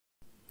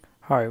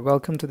Hi,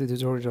 welcome to the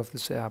tutorial of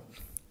this app.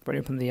 When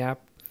you open the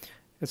app,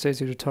 it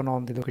says you to turn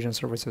on the location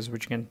services,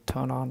 which you can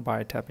turn on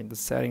by tapping the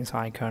settings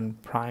icon,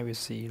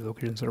 privacy,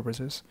 location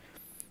services.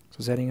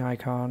 So setting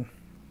icon,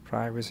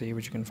 privacy,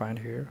 which you can find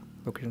here,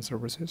 location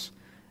services,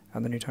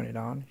 and then you turn it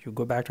on. You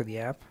go back to the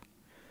app.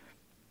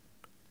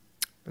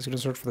 It's going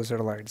to search for the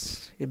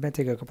satellites. It may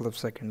take a couple of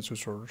seconds to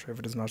search. If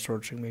it is not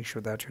searching, make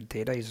sure that your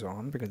data is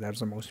on, because that's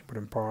the most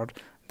important part.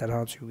 That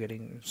helps you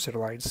getting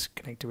satellites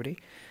connectivity.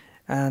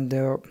 And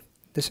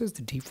this is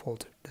the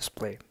default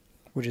display,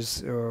 which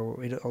is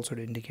it also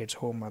indicates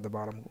home at the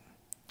bottom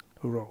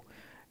row.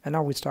 And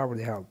now we start with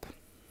the help.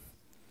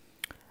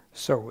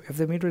 So if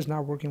the meter is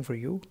not working for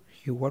you,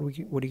 what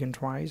you can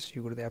try is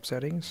you go to the app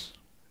settings,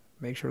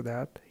 make sure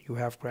that you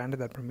have granted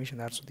that permission.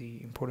 That's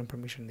the important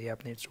permission the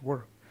app needs to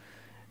work.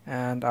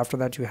 And after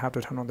that, you have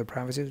to turn on the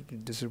privacy.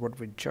 This is what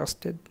we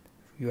just did.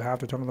 You have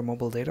to turn on the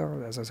mobile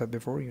data. As I said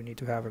before, you need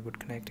to have a good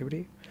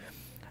connectivity.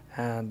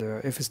 And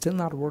if it's still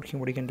not working,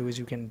 what you can do is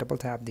you can double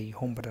tap the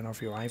home button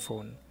of your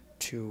iPhone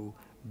to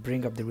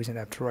bring up the recent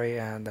app tray,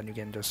 and then you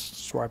can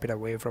just swipe it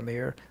away from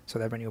here so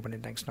that when you open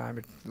it next time,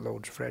 it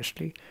loads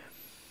freshly.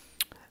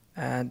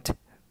 And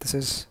this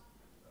is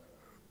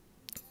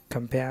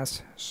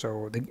compass.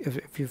 So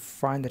if you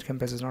find that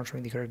compass is not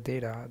showing the correct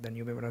data, then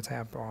you may want to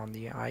tap on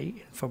the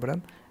info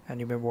button, and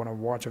you may want to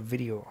watch a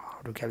video how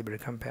to calibrate a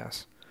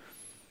compass.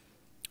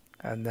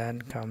 And then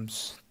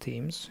comes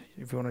themes.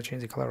 If you want to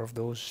change the color of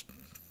those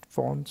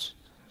fonts,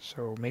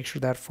 so make sure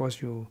that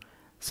first you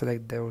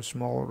select those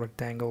small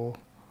rectangle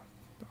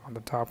on the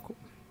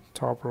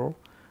top row,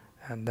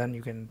 and then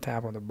you can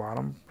tap on the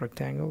bottom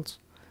rectangles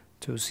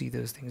to see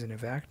those things in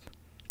effect.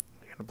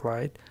 You can apply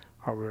it.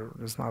 However,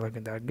 it's not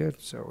looking that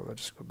good, so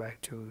let's just go back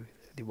to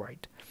the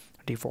white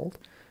default.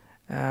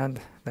 And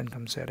then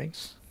comes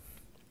settings.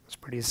 It's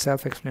pretty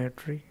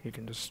self-explanatory. You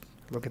can just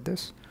look at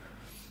this.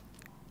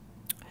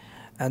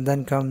 And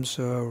then comes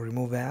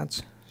remove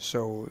ads.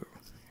 So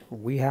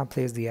we have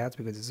placed the ads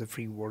because it's a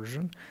free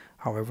version.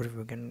 However, if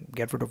you can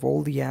get rid of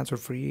all the ads for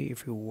free,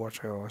 if you watch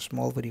a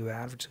small video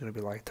ad, which is going to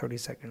be like 30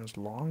 seconds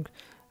long,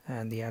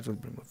 and the ads will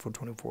be removed for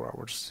 24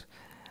 hours.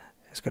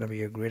 It's going to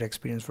be a great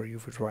experience for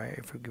you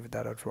if you give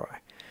that a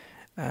try.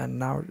 And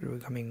now we're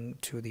coming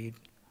to the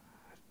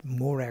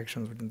more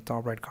actions within the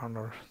top right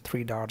corner,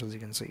 3 dots, as you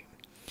can see.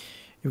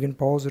 You can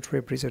pause the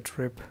trip, reset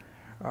trip.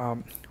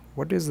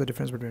 What is the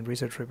difference between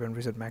reset trip and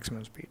reset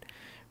maximum speed?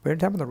 When you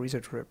tap on the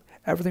reset trip,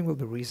 everything will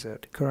be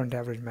reset. Current,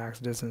 average, max,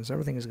 distance,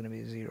 everything is going to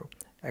be 0,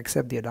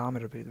 except the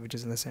odometer, which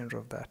is in the center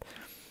of that.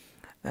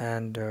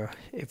 And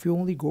if you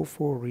only go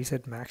for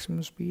reset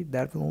maximum speed,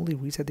 that will only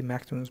reset the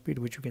maximum speed,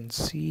 which you can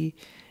see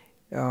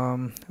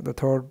the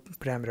third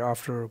parameter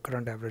after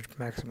current, average,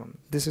 maximum.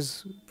 This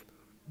is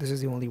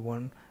the only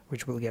one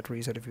which will get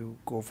reset if you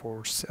go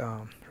for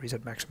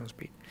reset maximum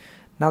speed.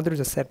 Now there is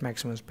a set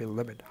maximum speed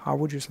limit. How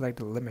would you select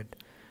the limit?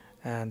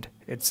 And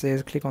it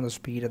says click on the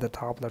speed at the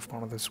top left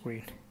corner of the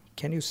screen.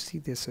 Can you see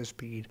this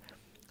speed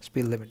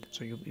limit?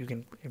 So you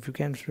can, if you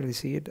can't really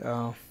see it,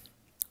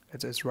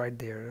 it's right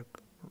there,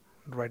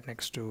 right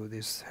next to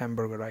this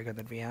hamburger icon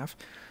that we have.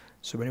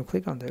 So when you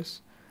click on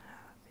this,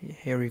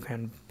 here you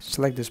can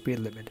select the speed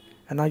limit.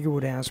 And now you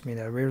would ask me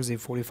that where is the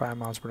 45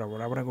 miles per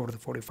hour? I want to go to the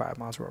 45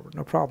 miles per hour.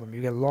 No problem.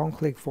 You can long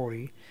click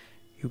 40.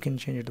 You can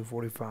change it to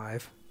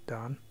 45.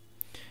 Done.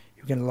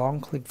 You can long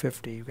click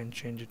 50. You can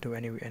change it to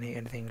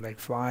anything like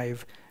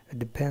 5. It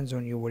depends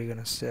on you what you're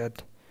gonna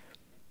set.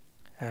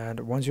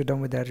 And once you're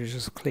done with that, you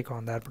just click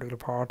on that particular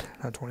part.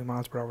 Now 20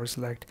 miles per hour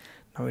select.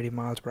 Now 80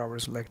 miles per hour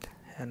select.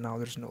 And now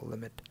there's no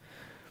limit.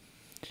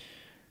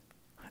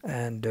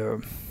 And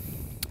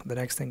the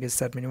next thing is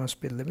set minimum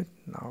speed limit.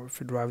 Now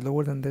if you drive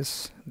lower than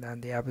this,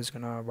 then the app is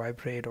gonna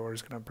vibrate or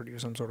is gonna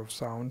produce some sort of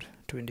sound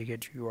to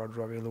indicate you are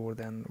driving lower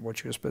than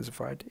what you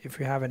specified. If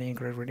you have any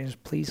incorrect readings,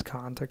 please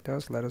contact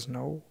us. Let us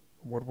know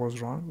what was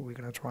wrong. We're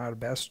gonna try our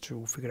best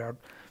to figure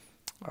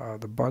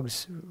out the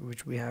bugs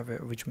which we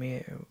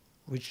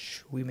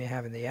may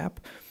have in the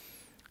app.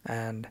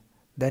 And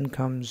then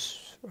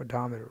comes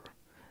odometer.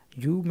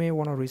 You may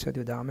want to reset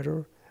the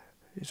odometer,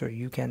 so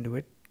you can do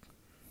it.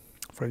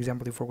 For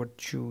example, you forgot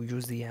to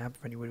use the app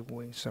when you were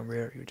going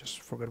somewhere, you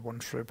just forgot one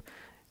trip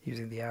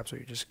using the app, so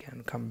you just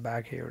can come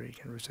back here, you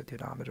can reset the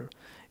odometer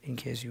in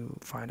case you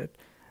find it.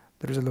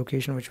 There is a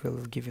location which will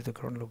give you the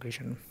current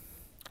location,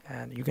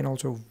 and you can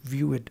also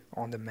view it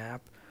on the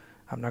map.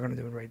 I'm not going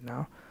to do it right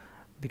now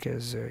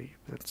because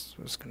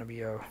it's going to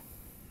be a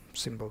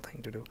simple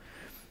thing to do.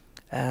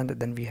 And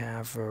then we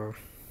have a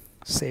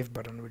save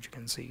button, which you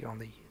can see on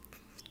the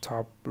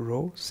top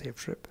row, save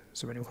trip.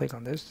 So when you click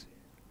on this,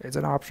 it's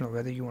an optional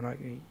whether you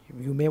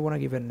may want to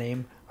give a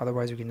name.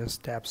 Otherwise you can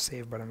just tap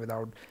save button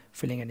without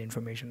filling any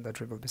information. That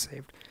trip will be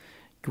saved.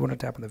 You want to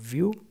tap on the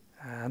view,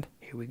 and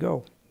here we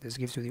go. This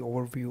gives you the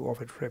overview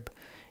of a trip.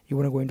 You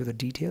want to go into the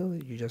detail,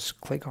 you just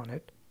click on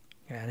it,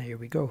 and here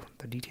we go,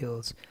 the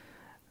details.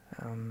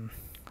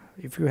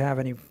 If you have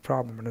any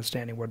problem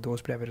understanding what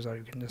those parameters are,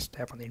 you can just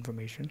tap on the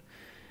information.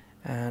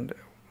 And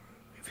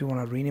if you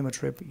want to rename a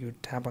trip, you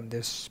tap on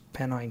this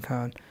pen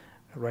icon,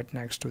 right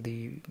next to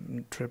the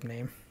trip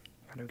name,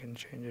 and you can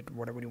change it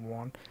whatever you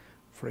want.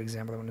 For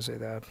example, I want to say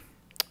that,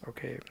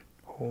 okay,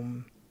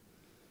 home,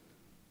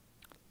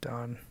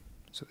 done.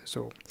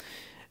 So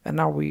and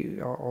now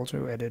we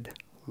also added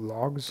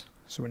logs.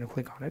 So when you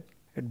click on it,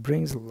 it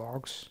brings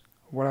logs.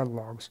 What are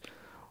logs?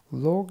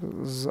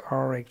 Logs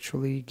are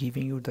actually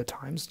giving you the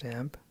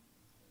timestamp,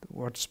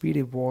 what speed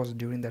it was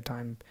during that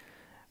time,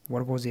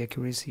 what was the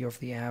accuracy of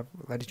the app,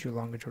 latitude,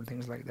 longitude,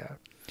 things like that.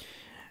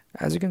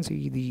 As you can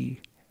see, the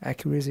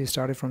accuracy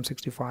started from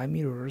 65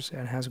 meters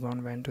and has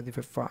gone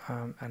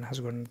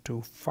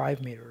to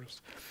 5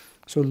 meters.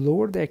 So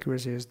lower the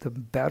accuracy is, the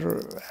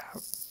better.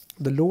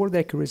 The lower the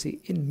accuracy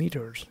in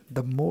meters,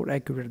 the more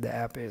accurate the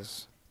app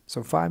is.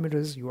 So 5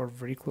 meters, you are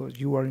very close.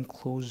 You are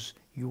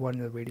in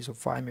the radius of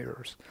 5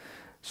 meters.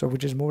 So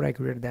which is more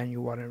accurate than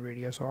you are in a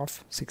radius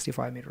of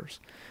 65 meters.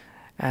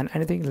 And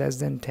anything less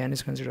than 10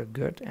 is considered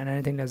good, and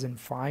anything less than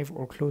 5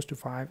 or close to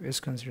 5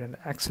 is considered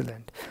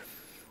excellent.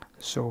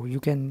 So you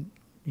can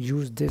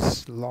use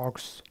this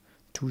logs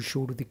to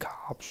show to the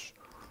cops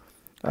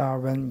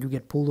when you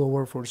get pulled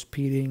over for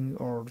speeding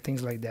or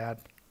things like that.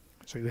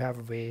 So you have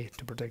a way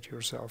to protect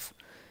yourself.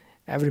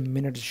 Every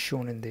minute is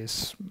shown in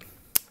this.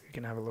 You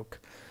can have a look,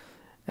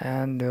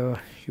 and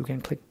you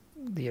can click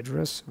the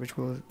address, which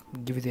will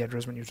give you the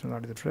address when you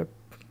started the trip,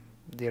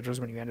 the address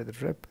when you ended the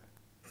trip,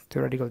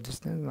 theoretical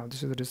distance. Now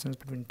this is the distance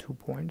between 2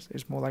 points.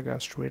 It's more like a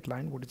straight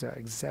line. What is the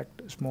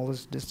exact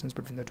smallest distance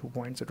between the 2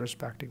 points,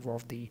 irrespective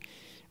of the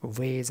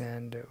ways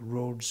and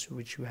roads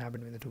which you have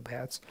between the 2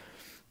 paths.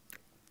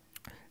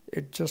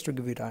 It just to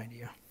give you an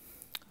idea.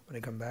 When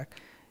you come back,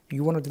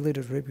 you want to delete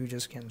a trip, you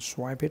just can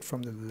swipe it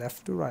from the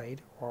left to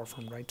right or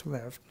from right to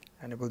left,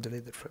 and it will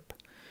delete the trip.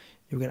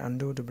 You can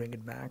undo to bring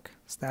it back.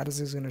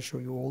 Status is going to show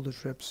you all the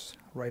trips.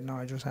 Right now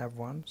I just have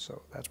one,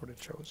 so that's what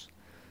it shows.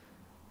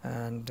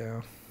 And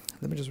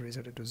let me just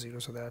reset it to 0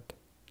 so that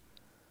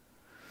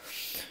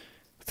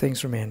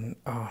things remain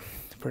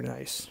pretty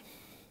nice.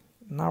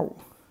 Now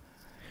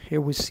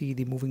here we see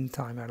the moving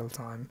time, idle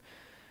time.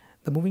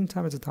 The moving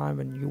time is the time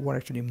when you are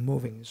actually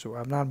moving. So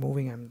I'm not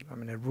moving,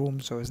 I'm in a room,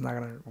 so it's not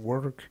gonna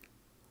work.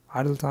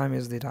 Idle time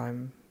is the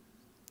time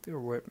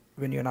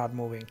when you're not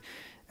moving,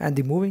 and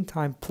the moving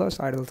time plus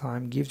idle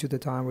time gives you the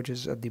time which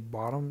is at the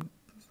bottom,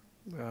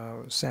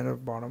 center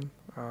bottom,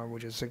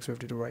 which is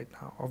 6:52 right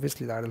now.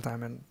 Obviously the idle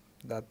time and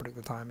that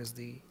particular time is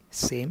the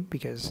same,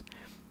 because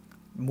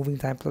moving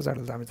time plus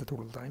idle time is the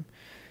total time.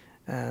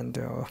 And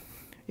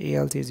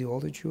ALT is the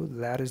altitude,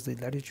 lat is the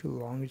latitude,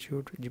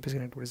 longitude, GPS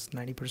connector is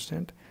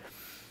 90%.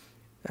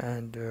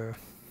 And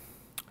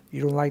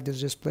you don't like this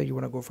display, you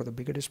want to go for the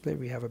bigger display.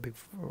 We have a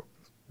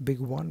big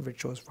one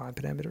which shows 5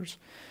 parameters.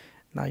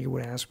 Now you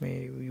would ask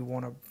me, you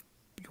want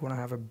to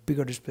have a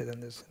bigger display than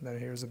this, then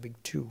here's a big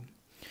 2.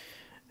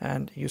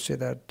 And you say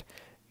that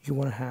you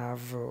want to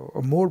have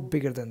a more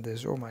bigger than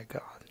this. Oh my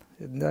god,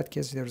 in that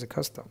case there's a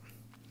custom.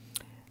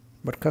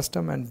 But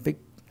custom and big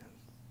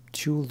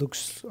 2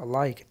 looks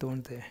alike,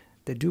 don't they?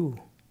 They do,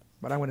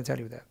 but I'm going to tell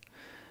you that.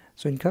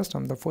 So in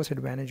custom, the first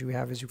advantage you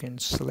have is you can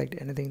select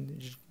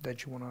anything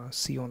that you want to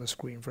see on the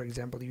screen. For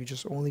example, you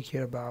just only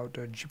care about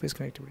GPS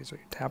connectivity, so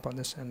you tap on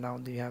this and now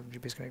you have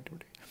GPS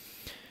connectivity.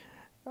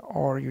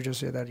 Or you just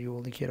say that you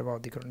only care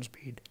about the current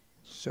speed,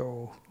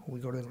 so we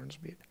go to the current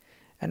speed.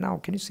 And now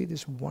can you see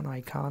this one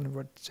icon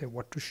what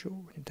to show?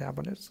 When you tap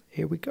on it,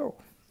 here we go.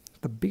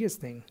 The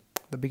biggest thing,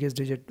 the biggest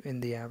digit in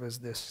the app is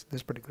this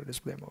particular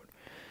display mode.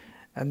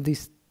 And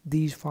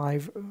these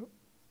 5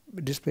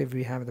 display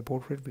we have in the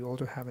portrait, we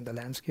also have in the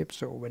landscape.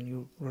 So when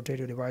you rotate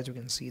your device, you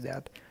can see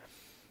that.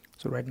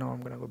 So right now I'm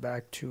gonna go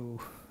back to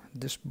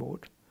this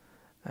board,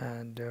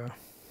 and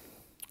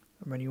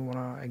when you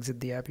wanna exit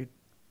the app, you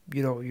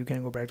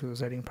can go back to the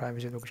setting,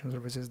 privacy, location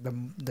services.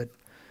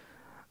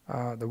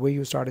 The way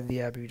you started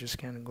the app, you just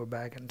can go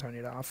back and turn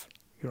it off.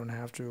 You don't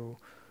have to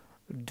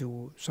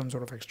do some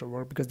sort of extra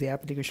work, because the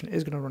application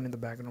is gonna run in the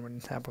background when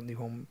you tap on the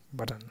home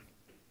button.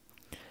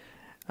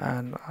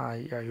 And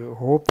I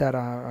hope that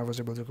I was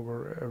able to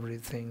cover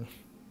everything.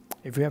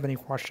 If you have any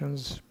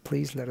questions,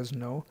 please let us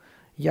know.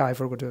 Yeah, I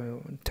forgot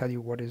to tell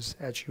you what is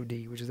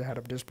HUD, which is the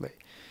head-up display.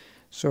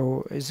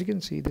 So as you can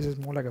see, this is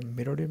more like a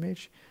mirrored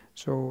image.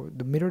 So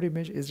the mirrored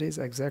image is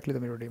exactly the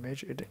mirrored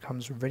image. It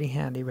comes very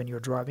handy when you're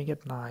driving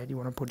at night. You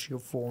want to put your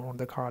phone on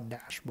the car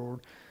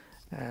dashboard,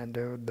 and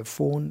the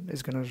phone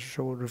is going to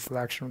show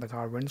reflection on the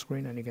car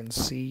windscreen, and you can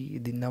see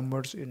the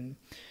numbers in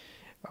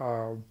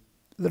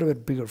little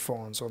bit bigger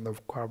fonts on the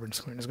car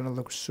windscreen. It's gonna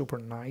look super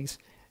nice.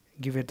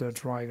 Give it a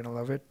try, you're gonna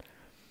love it.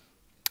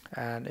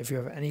 And if you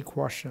have any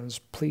questions,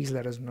 please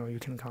let us know. You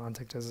can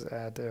contact us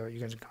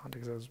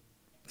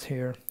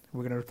here.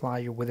 We're gonna reply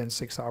you within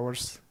 6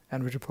 hours,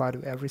 and we reply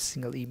to every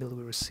single email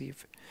we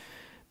receive.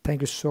 Thank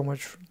you so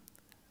much.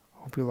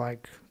 Hope you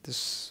like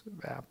this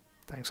app.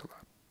 Thanks a lot.